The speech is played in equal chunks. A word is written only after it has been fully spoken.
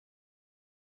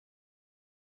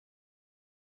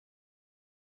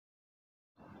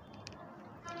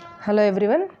Hello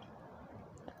everyone.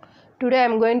 Today I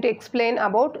am going to explain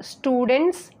about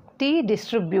students T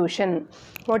distribution.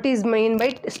 What is mean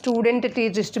by student T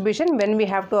distribution when we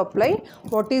have to apply?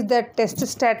 What is the test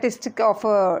statistic of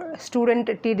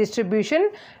student T distribution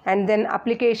and then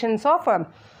applications of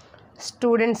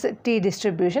students T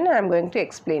distribution I am going to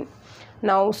explain.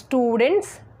 Now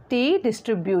students T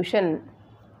distribution.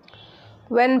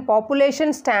 When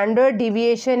population standard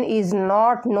deviation is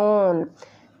not known,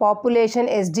 population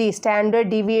SD standard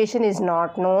deviation is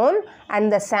not known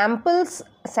and the sample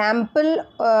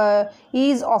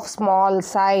is of small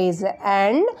size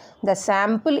and the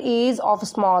sample is of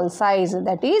small size,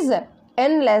 that is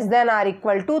n less than or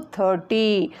equal to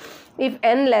 30. If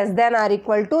n less than or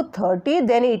equal to 30,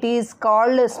 then it is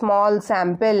called small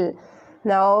sample.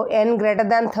 Now n greater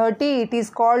than 30, it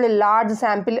is called large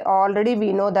sample. Already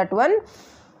we know that one.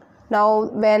 Now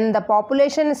when the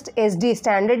population SD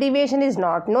standard deviation is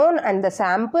not known and the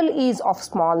sample is of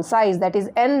small size, that is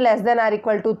n less than or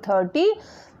equal to 30,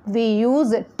 we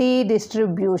use T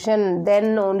distribution.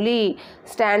 Then only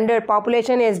standard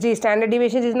population SD standard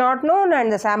deviation is not known and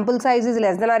the sample size is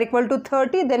less than or equal to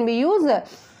 30, then we use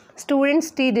students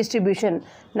T distribution.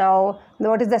 Now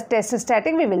what is the test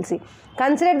static? We will see.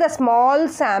 Consider the small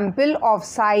sample of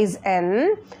size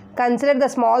n. Consider the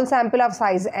small sample of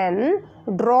size n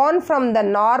drawn from the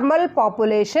normal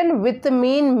population with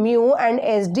mean mu and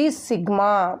SD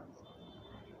sigma.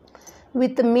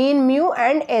 With mean mu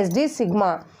and SD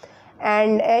sigma.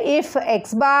 And if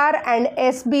x bar and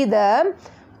s be the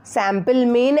sample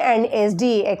mean and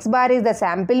SD, x bar is the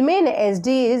sample mean,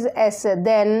 SD is s,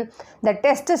 then the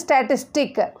test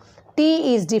statistic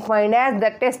T is defined as,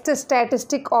 the test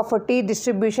statistic of a T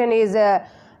distribution is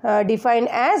defined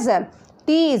as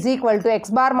T is equal to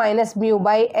x bar minus mu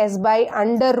by s by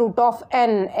under root of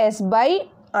n, s by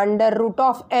under root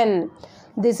of n.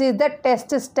 This is the test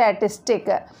statistic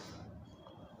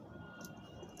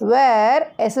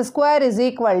where s square is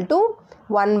equal to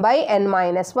 1 by n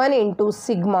minus 1 into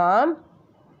sigma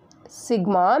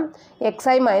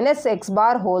xi minus x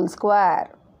bar whole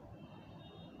square.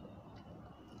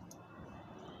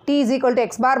 T is equal to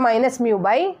x bar minus mu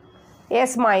by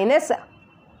s minus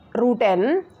root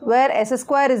n, where s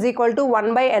square is equal to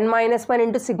 1 by n minus 1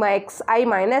 into sigma xi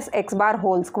minus x bar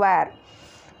whole square.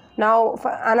 Now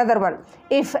another one,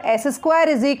 if s square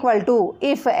is equal to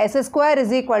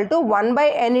 1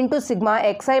 by n into sigma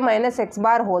xi minus x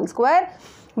bar whole square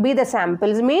be the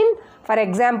samples mean. For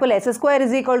example, s square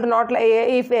is equal to not,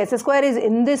 if s square is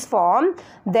in this form,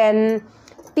 then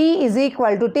T is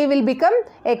equal to, T will become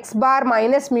x bar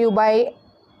minus mu by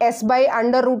s by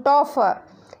under root of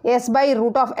s by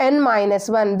root of n minus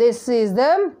 1. This is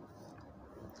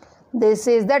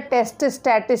the test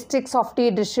statistics of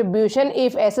T distribution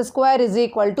if s square is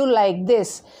equal to like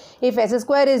this. If s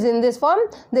square is in this form,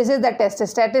 this is the test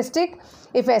statistic.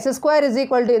 If s square is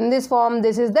equal to in this form,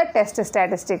 this is the test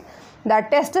statistic. The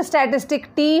test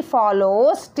statistic T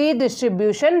follows T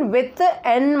distribution with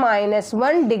n minus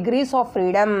 1 degrees of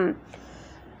freedom.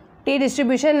 T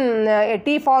distribution,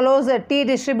 T follows T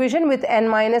distribution with n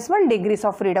minus 1 degrees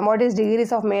of freedom. What is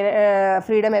degrees of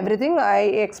freedom? Everything I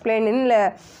explained in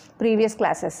previous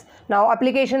classes. Now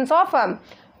applications of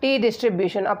T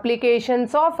distribution.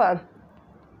 Applications of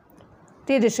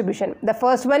T distribution. The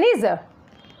first one is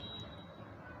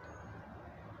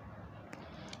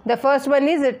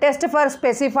test for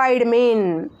specified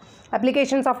mean.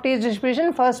 Applications of T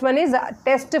distribution. First one is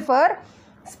test for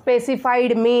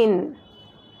specified mean.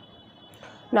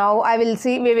 Now we will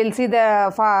see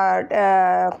the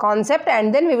concept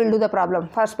and then we will do the problem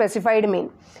for specified mean.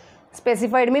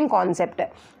 Specified mean concept.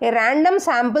 A random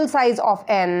sample size of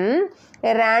n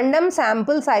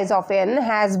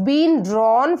has been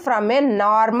drawn from a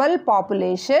normal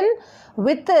population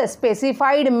with a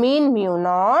specified mean mu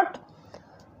naught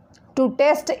to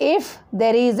test if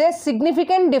there is a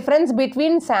significant difference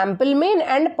between sample mean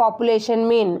and population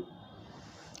mean.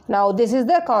 Now this is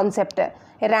the concept. A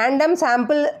random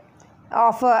sample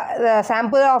of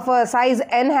size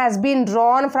n has been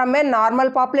drawn from a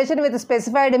normal population with a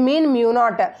specified mean mu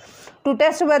naught to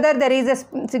test whether there is a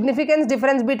significant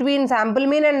difference between sample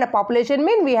mean and population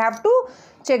mean. We have to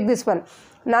check this one.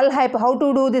 How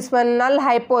to do this one? Null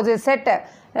hypothesis set.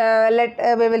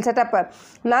 We will set up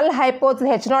null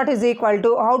hypothesis h naught is equal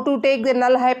to, how to take the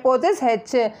null hypothesis?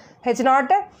 h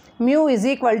naught mu is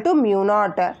equal to mu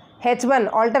naught. H1,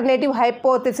 alternative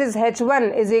hypothesis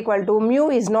H1 is equal to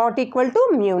mu is not equal to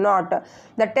mu naught.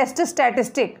 The test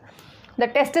statistic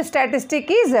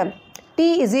is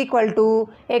T is equal to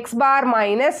x bar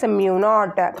minus mu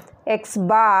naught. X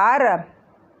bar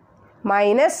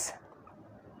minus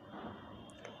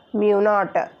mu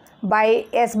naught. by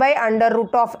S by under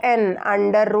root of n,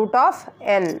 under root of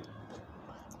n.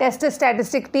 Test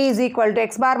statistic T is equal to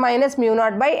x bar minus mu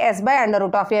naught by S by under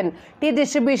root of n. T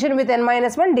distribution with n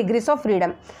minus 1 degrees of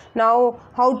freedom. Now,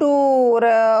 how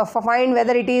to find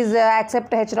whether it is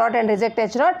accept H naught and reject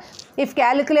H naught? If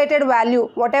calculated value,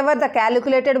 whatever the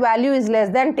calculated value is less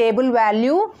than table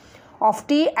value of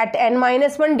T at n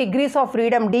minus 1 degrees of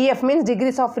freedom, DF means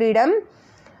degrees of freedom,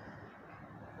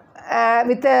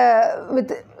 with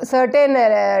certain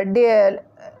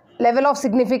level of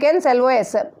significance,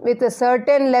 LOS, with a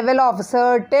certain level of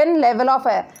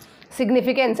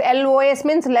significance. LOS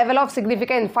means level of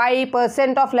significance,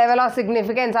 5% of level of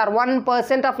significance or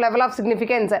 1% of level of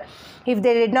significance. If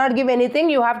they did not give anything,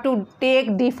 you have to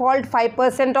take default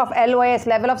 5% of LOS,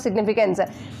 level of significance.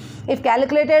 If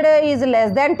calculated is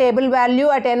less than table value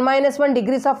at n minus 1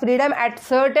 degrees of freedom at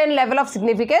certain level of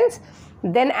significance,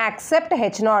 then accept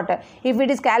H naught. If it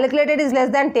is calculated is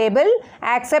less than table,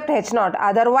 accept H naught.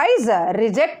 Otherwise,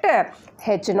 reject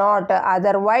H naught.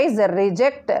 Otherwise,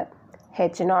 reject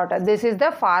H naught. This is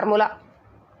the formula.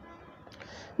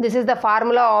 This is the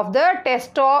formula of the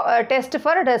test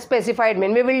for the specified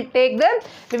mean. We will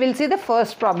see the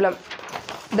first problem.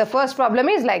 The first problem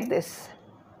is like this.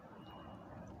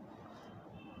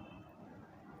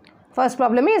 First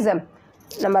problem is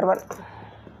number 1.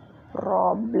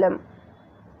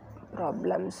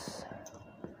 Problems.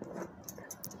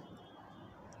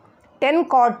 10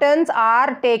 cottons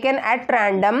are taken at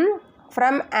random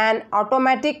from an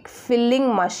automatic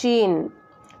filling machine.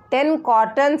 10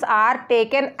 cottons are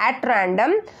taken at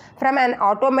random from an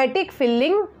automatic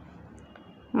filling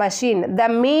machine. The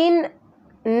mean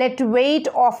net weight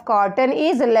of cotton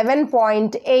is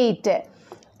 11.8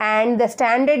 and the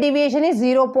standard deviation is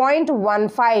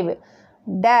 0.15.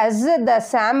 Does the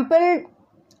sample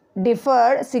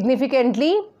differ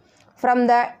significantly from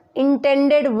the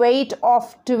intended weight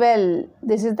of 12?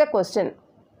 This is the question.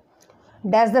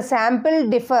 Does the sample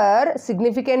differ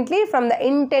significantly from the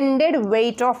intended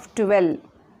weight of 12?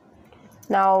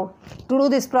 Now, to do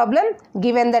this problem,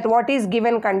 given that what is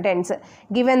given contents,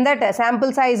 given that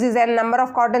sample size is n, number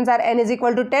of cottons are n is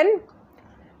equal to 10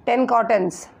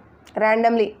 cottons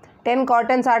randomly. 10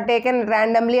 cottons are taken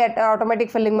randomly at automatic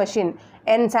filling machine.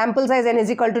 N sample size n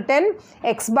is equal to 10.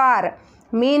 X bar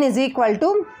mean is equal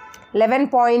to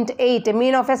 11.8.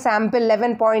 Mean of a sample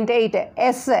 11.8.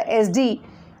 SD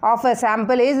of a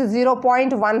sample is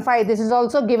 0.15. This is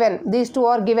also given. These two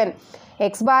are given.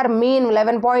 X bar mean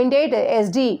 11.8.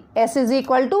 SD. S is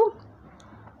equal to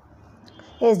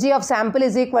SD of sample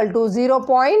is equal to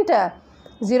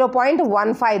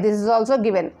 0.15. This is also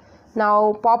given.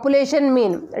 Now, population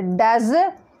mean. Does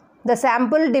the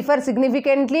sample differ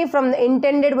significantly from the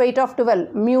intended weight of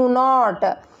 12? Mu naught.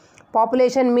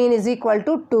 Population mean is equal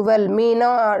to 12. Mu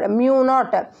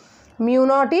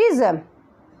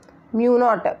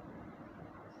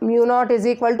naught is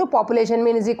equal to population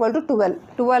mean is equal to 12.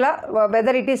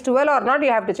 Whether it is 12 or not,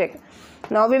 you have to check.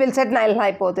 Now we will set null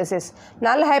hypothesis.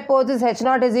 Null hypothesis H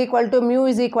naught is equal to mu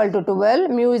is equal to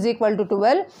 12. Mu is equal to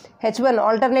 12. H1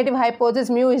 alternative hypothesis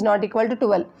mu is not equal to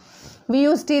 12. We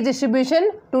use T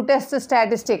distribution to test the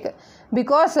statistic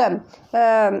because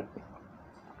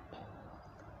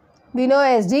we know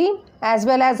SD as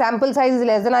well as sample size is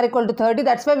less than or equal to 30.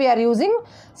 That's why we are using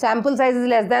sample size is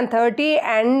less than 30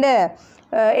 and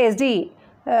SD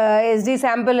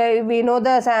sample, we know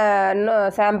the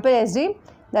sample SD.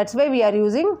 That's why we are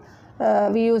using,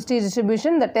 we use T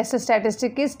distribution. The test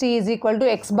statistic is T is equal to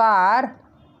X bar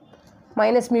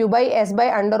minus mu by S by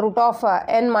under root of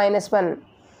n minus 1.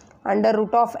 Under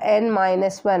root of n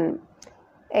minus 1.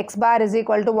 X bar is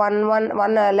equal to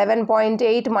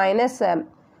 11.8 minus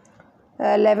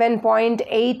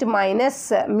 11.8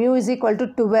 minus mu is equal to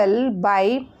 12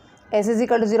 by S is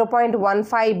equal to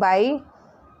 0.15 by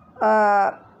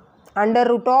under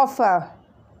root of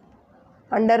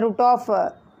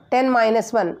 10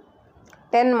 minus 1.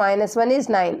 10 minus 1 is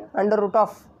 9. Under root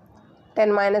of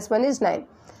 10 minus 1 is 9.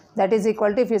 That is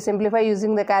equal to, if you simplify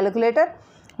using the calculator,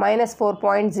 minus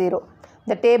 4.0.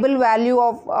 The table value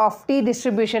of T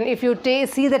distribution, if you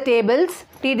see the tables,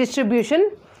 T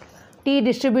distribution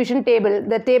table,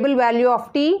 the table value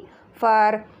of T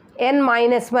for n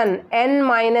minus 1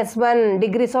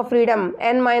 degrees of freedom,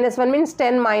 n minus 1 means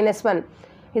 10 minus 1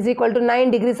 is equal to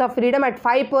 9 degrees of freedom at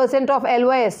 5% of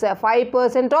LOS,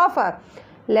 5% of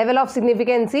level of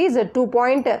significance is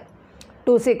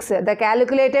 2.26. The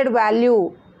calculated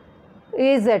value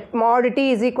is mod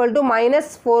T is equal to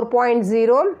minus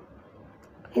 4.0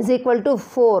 is equal to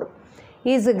 4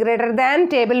 is greater than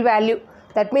table value.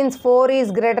 That means 4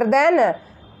 is greater than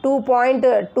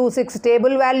 2.26.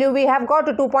 Table value we have got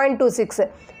 2.26.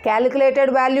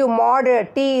 Calculated value mod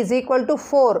t is equal to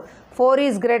 4. 4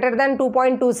 is greater than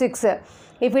 2.26.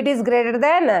 If it is greater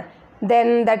than,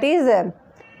 then that is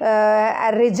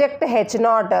reject H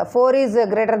naught. 4 is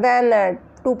greater than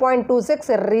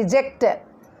 2.26.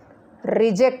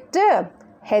 Reject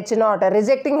H naught.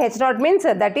 Rejecting H naught means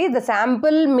that is the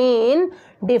sample mean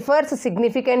differs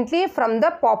significantly from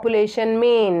the population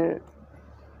mean.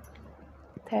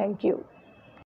 Thank you.